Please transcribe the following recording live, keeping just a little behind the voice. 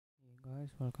Guys,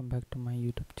 welcome back to my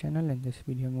YouTube channel. In this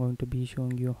video I'm going to be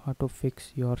showing you how to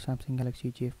fix your Samsung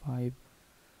Galaxy J5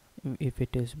 if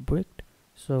it is bricked.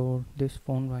 So this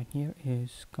phone right here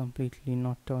is completely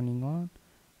not turning on.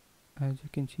 As you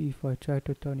can see, if I try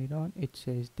to turn it on, it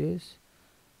says this.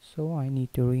 So I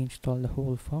need to reinstall the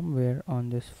whole firmware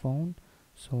on this phone.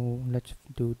 So let's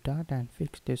do that and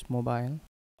fix this mobile.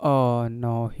 Oh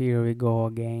no, here we go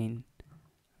again.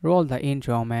 Roll the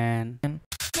intro, man.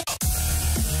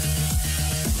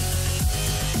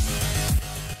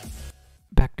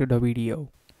 Back to the video.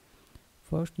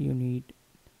 First you need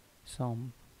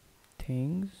some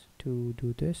things to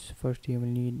do this. First you will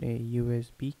need a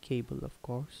USB cable, of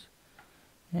course,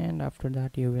 and after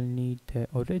that you will need the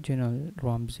original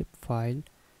ROM zip file.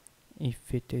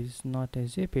 If it is not a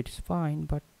zip, it's fine,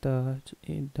 but the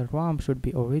ROM should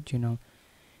be original.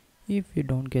 If you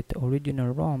don't get the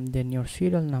original ROM, then your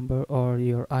serial number or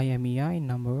your IMEI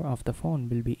number of the phone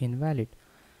will be invalid.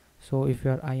 So if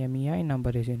your IMEI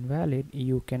number is invalid,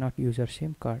 you cannot use your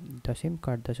SIM card. The SIM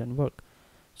card doesn't work.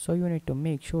 So you need to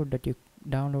make sure that you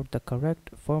download the correct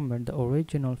firmware, the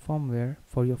original firmware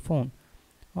for your phone,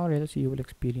 or else you will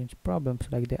experience problems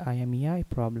like the IMEI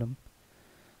problem.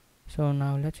 So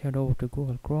now let's head over to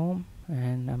Google Chrome,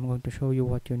 and I'm going to show you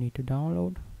what you need to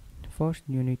download. First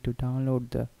you need to download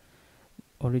the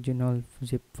original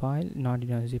zip file, not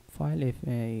in a zip file, if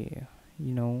a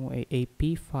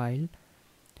AP file.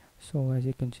 So as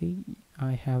you can see,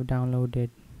 I have downloaded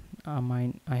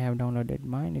mine.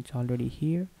 It's already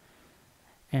here.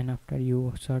 And after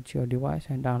you search your device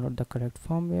and download the correct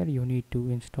firmware, you need to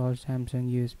install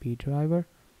Samsung USB driver.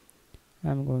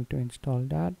 I'm going to install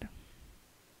that.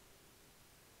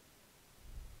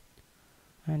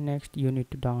 And next you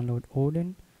need to download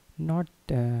Odin, not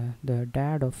the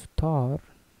dad of Thor.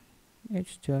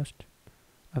 It's just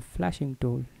a flashing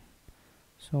tool.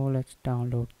 So let's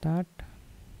download that.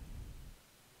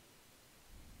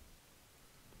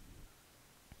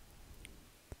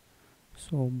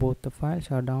 So both the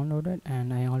files are downloaded,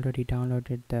 and I already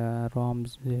downloaded the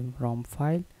ROM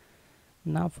file.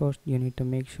 Now first you need to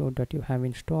make sure that you have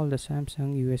installed the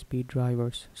Samsung USB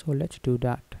drivers. So let's do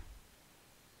that.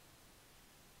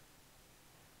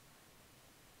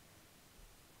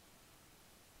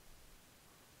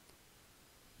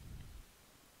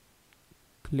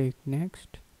 Click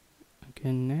next,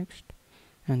 again next,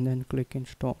 and then click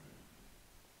install.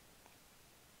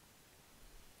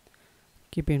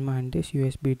 Keep in mind, this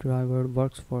USB driver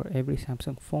works for every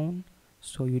Samsung phone,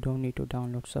 so you don't need to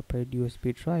download separate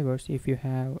USB drivers if you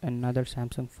have another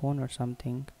Samsung phone or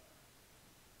something.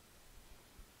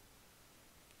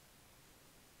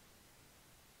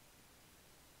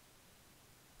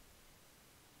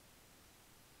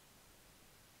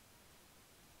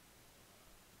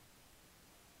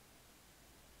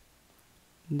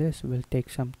 This will take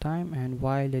some time, and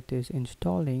while it is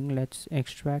installing, let's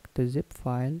extract the zip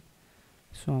file.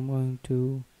 So I'm going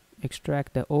to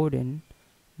extract the Odin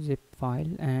zip file,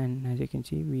 and as you can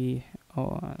see, we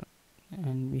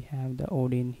have the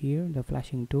Odin here, the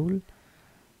flashing tool.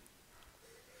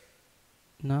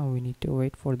 Now we need to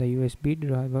wait for the USB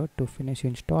driver to finish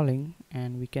installing,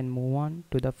 and we can move on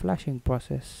to the flashing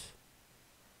process.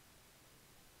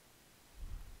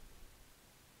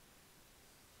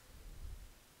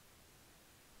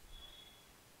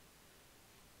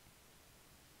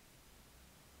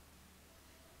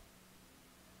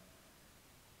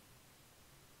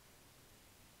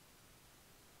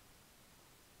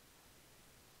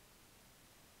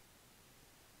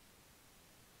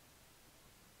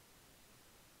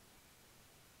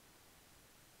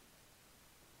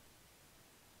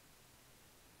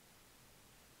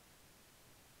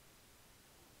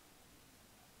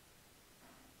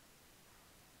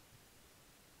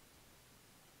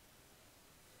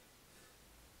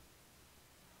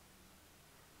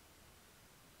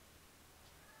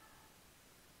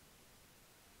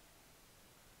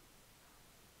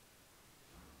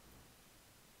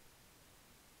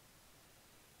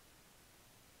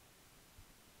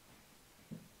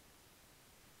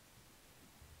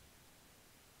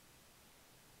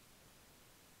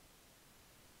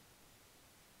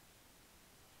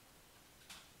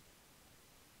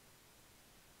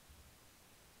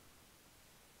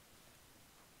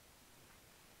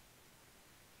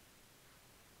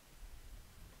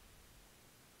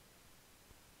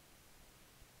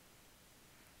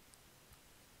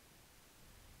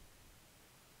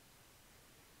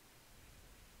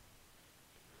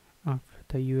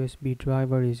 After the USB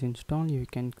driver is installed, you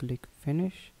can click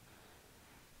finish.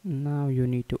 Now you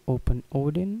need to open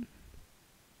Odin.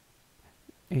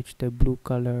 It's the blue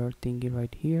color thingy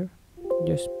right here.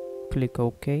 Just click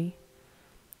OK.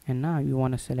 and now you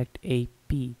want to select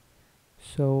AP.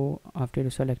 So after you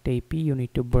select AP, you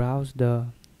need to browse the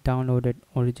downloaded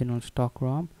original stock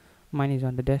ROM. Mine is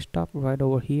on the desktop right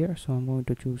over here, so I'm going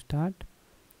to choose that.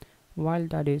 While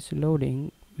that is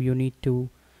loading, you need to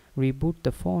reboot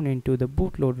the phone into the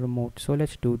bootloader mode, so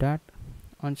let's do that.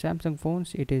 On Samsung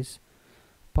phones, it is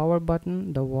power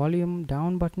button, the volume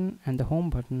down button, and the home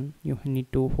button. You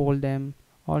need to hold them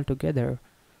all together,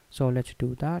 so let's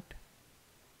do that.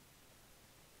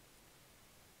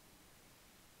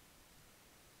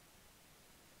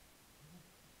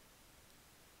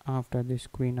 After this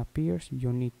screen appears,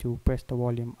 you need to press the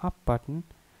volume up button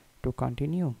to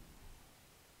continue.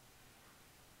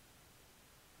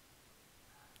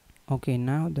 Okay,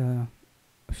 now the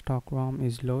stock ROM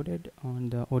is loaded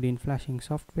on the Odin flashing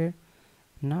software.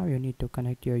 Now you need to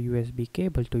connect your USB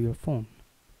cable to your phone.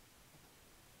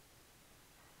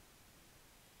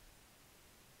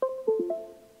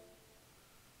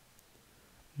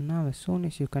 Now as soon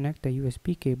as you connect the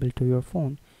USB cable to your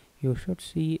phone, you should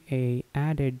see a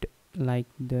added, like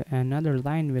another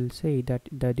line will say that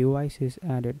the device is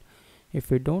added. If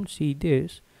you don't see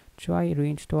this, try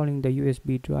reinstalling the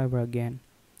USB driver again.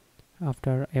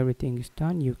 After everything is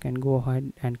done, you can go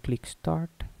ahead and click start,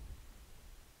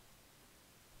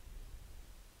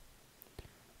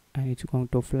 and it's going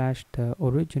to flash the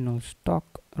original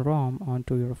stock ROM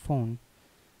onto your phone.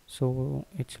 So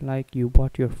it's like you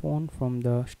bought your phone from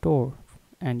the store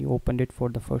and you opened it for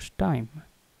the first time.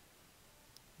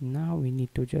 Now we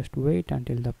need to just wait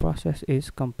until the process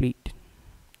is complete.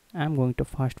 I'm going to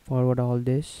fast forward all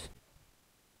this.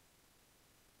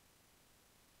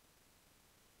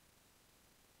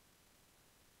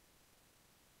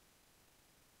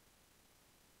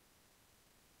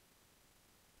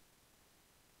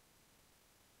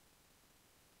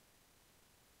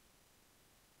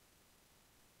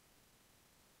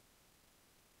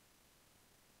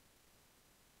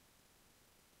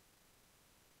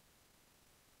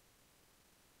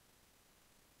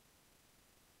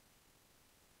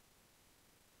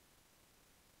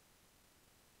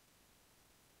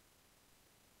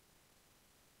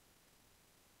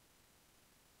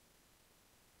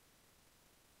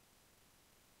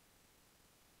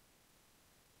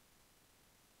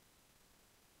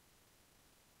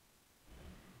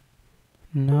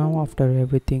 Now after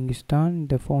everything is done,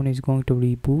 the phone is going to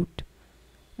reboot.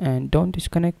 And don't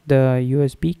disconnect the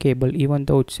USB cable even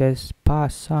though it says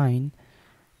pass sign.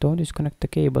 Don't disconnect the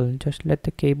cable, just let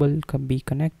the cable be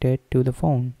connected to the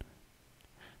phone.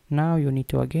 Now you need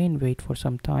to again wait for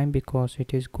some time because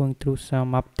it is going through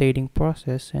some updating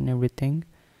process and everything.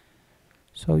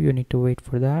 So you need to wait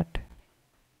for that.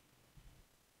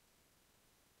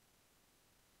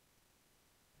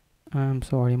 I'm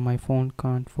sorry, my phone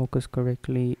can't focus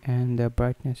correctly and the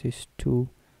brightness is too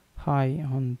high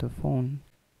on the phone.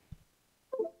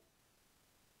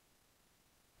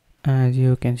 As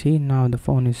you can see, now the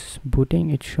phone is booting.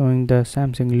 It's showing the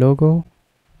Samsung logo.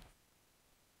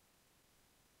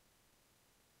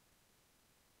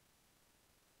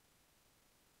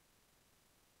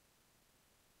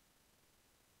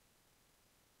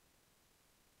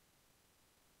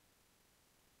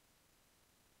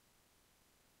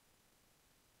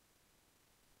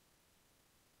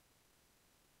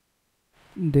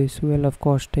 This will of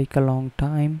course take a long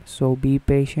time, so be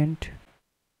patient.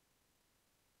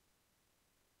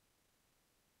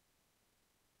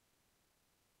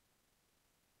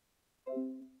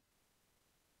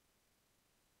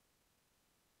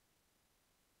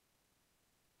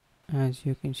 As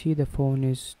you can see, the phone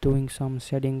is doing some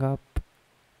setting up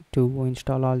to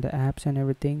install all the apps and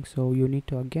everything, so you need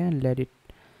to again let it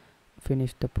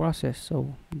finish the process.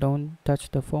 So don't touch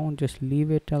the phone, just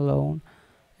leave it alone,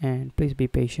 and please be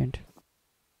patient.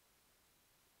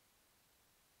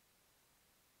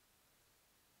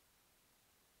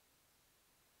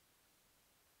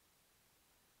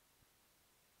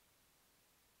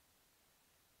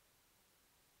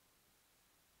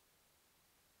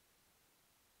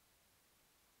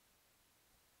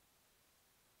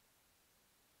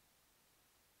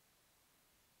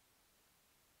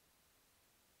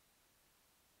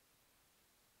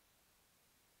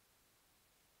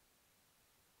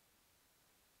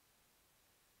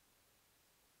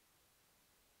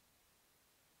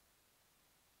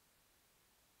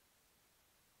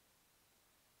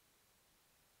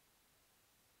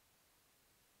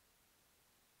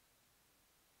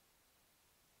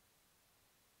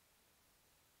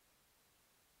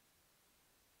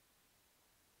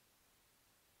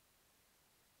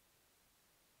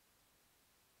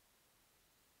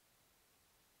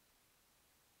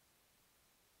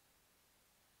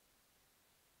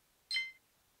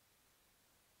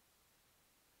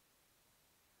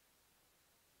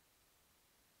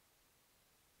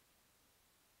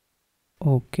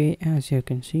 Okay, as you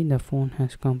can see, the phone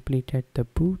has completed the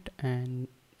boot and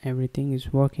everything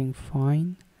is working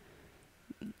fine.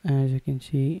 As you can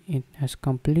see, it has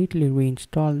completely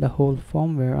reinstalled the whole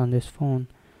firmware on this phone.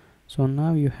 So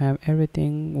now you have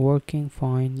everything working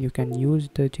fine. You can use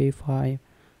the J5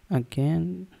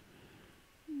 again.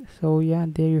 So yeah,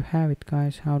 there you have it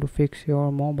guys, how to fix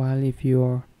your mobile if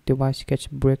your device gets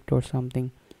bricked or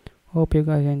something. Hope you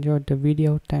guys enjoyed the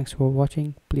video. Thanks for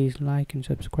watching. Please like and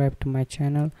subscribe to my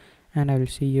channel, and I will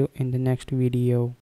see you in the next video.